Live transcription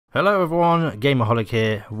Hello everyone, Gameaholik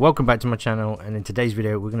here. Welcome back to my channel, and in today's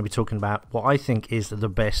video we're going to be talking about what I think is the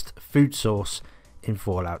best food source in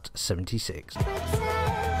Fallout 76.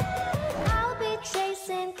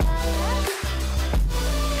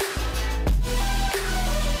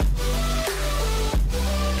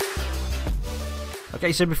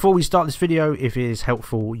 Okay, so before we start this video, if it is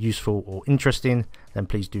helpful, useful or interesting, then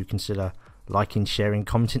please do consider liking, sharing,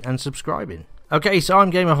 commenting and subscribing. Okay, so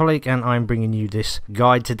I'm Gameaholik and I'm bringing you this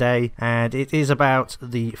guide today, and it is about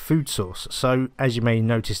the food source. So as you may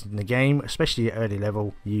notice in the game, especially at early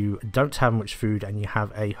level, you don't have much food and you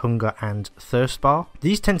have a hunger and thirst bar.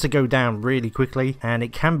 These tend to go down really quickly and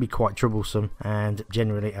it can be quite troublesome and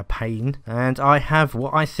generally a pain. And I have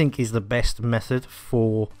what I think is the best method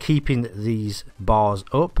for keeping these bars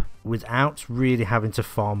up without really having to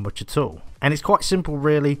farm much at all. And it's quite simple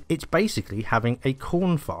really. It's basically having a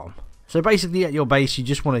corn farm. So basically at your base you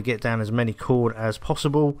just want to get down as many corn as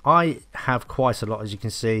possible. I have quite a lot, as you can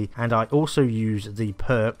see, and I also use the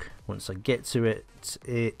perk. Once I get to it,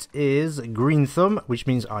 it is Green Thumb, which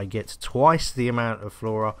means I get twice the amount of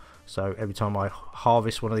flora. So every time I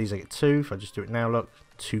harvest one of these I get 2. If I just do it now, look,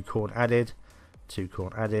 2 corn added, 2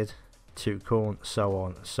 corn added, 2 corn, so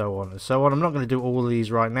on, so on and so on. I'm not going to do all of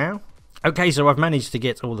these right now. Okay, so I've managed to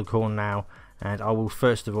get all the corn now, and I will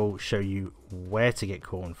first of all show you where to get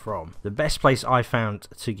corn from. The best place I found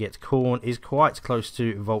to get corn is quite close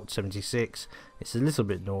to Vault 76. It's a little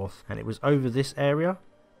bit north, and it was over this area.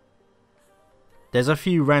 There's a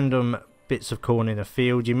few random bits of corn in a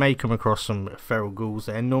field. You may come across some feral ghouls.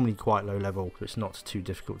 They're normally quite low level, so it's not too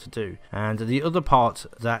difficult to do. And the other part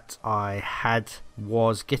that I had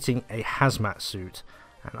was getting a hazmat suit,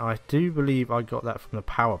 and I do believe I got that from the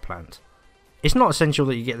power plant. It's not essential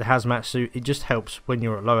that you get the hazmat suit, it just helps when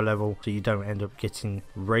you're at lower level so you don't end up getting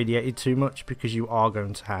radiated too much, because you are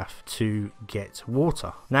going to have to get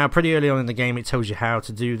water. Now pretty early on in the game it tells you how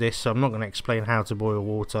to do this, so I'm not going to explain how to boil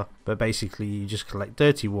water, but basically you just collect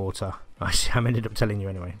dirty water. I ended up telling you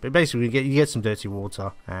anyway, but basically you get some dirty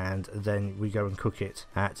water, and then we go and cook it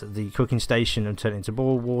at the cooking station and turn it into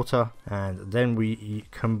boiled water, and then we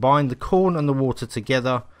combine the corn and the water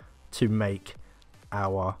together to make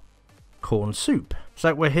our corn soup.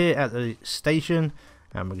 So we're here at the station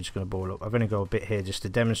and we're just going to boil up. I've only got a bit here just to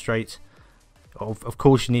demonstrate. Of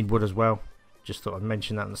course you need wood as well, just thought I'd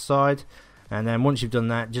mention that on the side. And then once you've done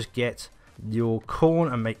that, just get your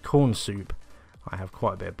corn and make corn soup. I have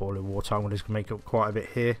quite a bit of boiling water. I'm going to make up quite a bit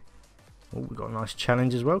here. Oh, we've got a nice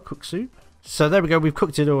challenge as well, cook soup. So there we go, we've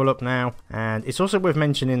cooked it all up now, and it's also worth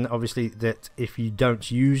mentioning obviously that if you don't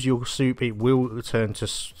use your soup it will return to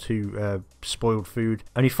spoiled food.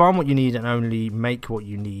 Only farm what you need and only make what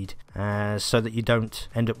you need, so that you don't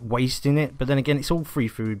end up wasting it. But then again, it's all free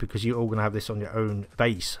food because you're all going to have this on your own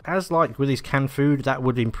base. As like with this canned food, that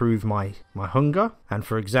would improve my hunger, and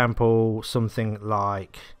for example something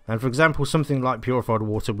like purified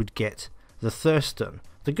water would get the thirst done.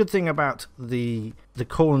 The good thing about the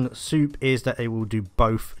corn soup is that it will do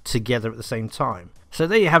both together at the same time. So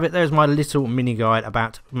there you have it. There's my little mini guide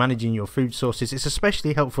about managing your food sources. It's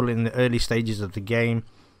especially helpful in the early stages of the game.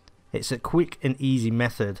 It's a quick and easy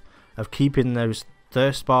method of keeping those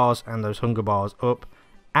thirst bars and those hunger bars up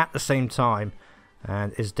at the same time,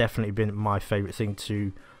 and it's definitely been my favorite thing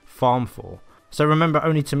to farm for. So remember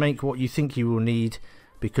only to make what you think you will need,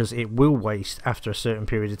 because it will waste after a certain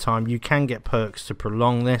period of time. You can get perks to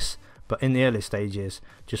prolong this, but in the early stages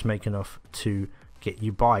just make enough to get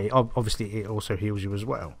you by. Obviously it also heals you as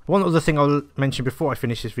well. One other thing I'll mention before I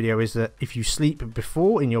finish this video is that if you sleep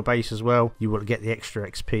before in your base as well, you will get the extra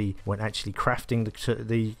XP when actually crafting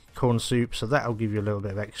the corn soup, so that'll give you a little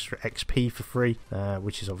bit of extra XP for free,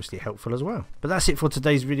 which is obviously helpful as well. But that's it for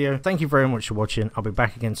today's video. Thank you very much for watching. I'll be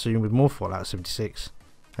back again soon with more Fallout 76,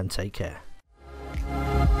 and take care.